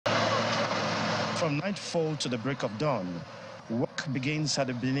From nightfall to the break of dawn, work begins at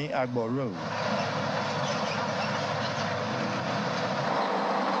the Benin-Agbor road.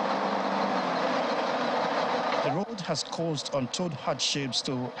 The road has caused untold hardships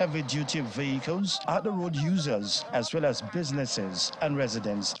to heavy-duty vehicles, other road users, as well as businesses and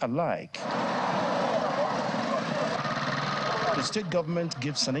residents alike. The state government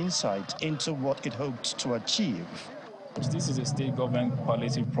gives an insight into what it hoped to achieve. This is a state government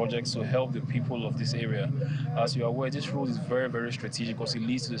palliative project to help the people of this area. As you are aware, this road is very, very strategic because it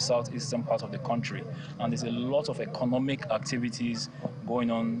leads to the southeastern part of the country. And there's a lot of economic activities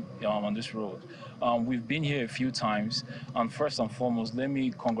going on this road. We've been here a few times, and first and foremost, let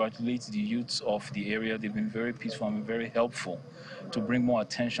me congratulate the youths of the area. They've been very peaceful and very helpful to bring more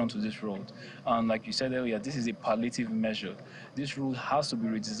attention to this road. And like you said earlier, this is a palliative measure. This road has to be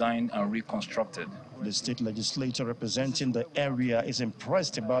redesigned and reconstructed. The state legislator representing the area is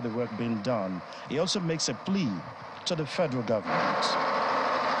impressed about the work being done. He also makes a plea to the federal government.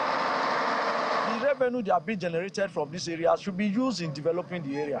 The revenue that are being generated from this area should be used in developing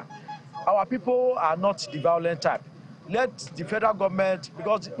the area. Our people are not the violent type. Let the federal government,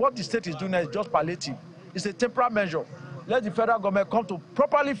 because what the state is doing is just palliative. It's a temporary measure. Let the federal government come to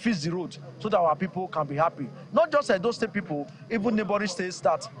properly fix the road so that our people can be happy. Not just those state people, even neighboring states,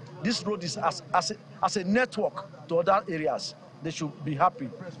 that this road is as a network to other areas. They should be happy.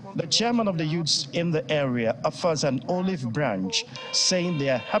 The chairman of the youths in the area offers an olive branch, saying they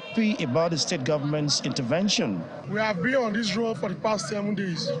are happy about the state government's intervention. We have been on this road for the past 7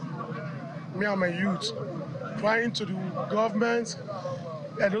 days, me and my youth, trying to do government,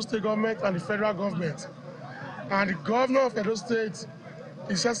 Edo State government and the federal government. And the governor of Edo State,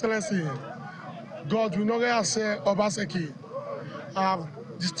 His Excellency, God will not Obaseki, have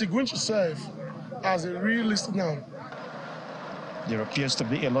distinguished himself as a real listener. There appears to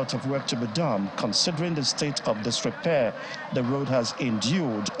be a lot of work to be done, considering the state of disrepair the road has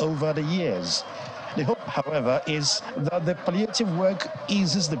endured over the years. The hope, however, is that the palliative work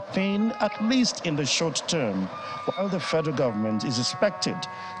eases the pain, at least in the short term, while the federal government is expected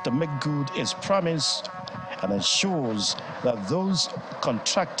to make good its promise and ensures that those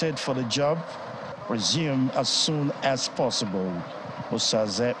contracted for the job resume as soon as possible.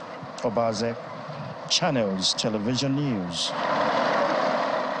 Osaze Obaze, Channels Television News.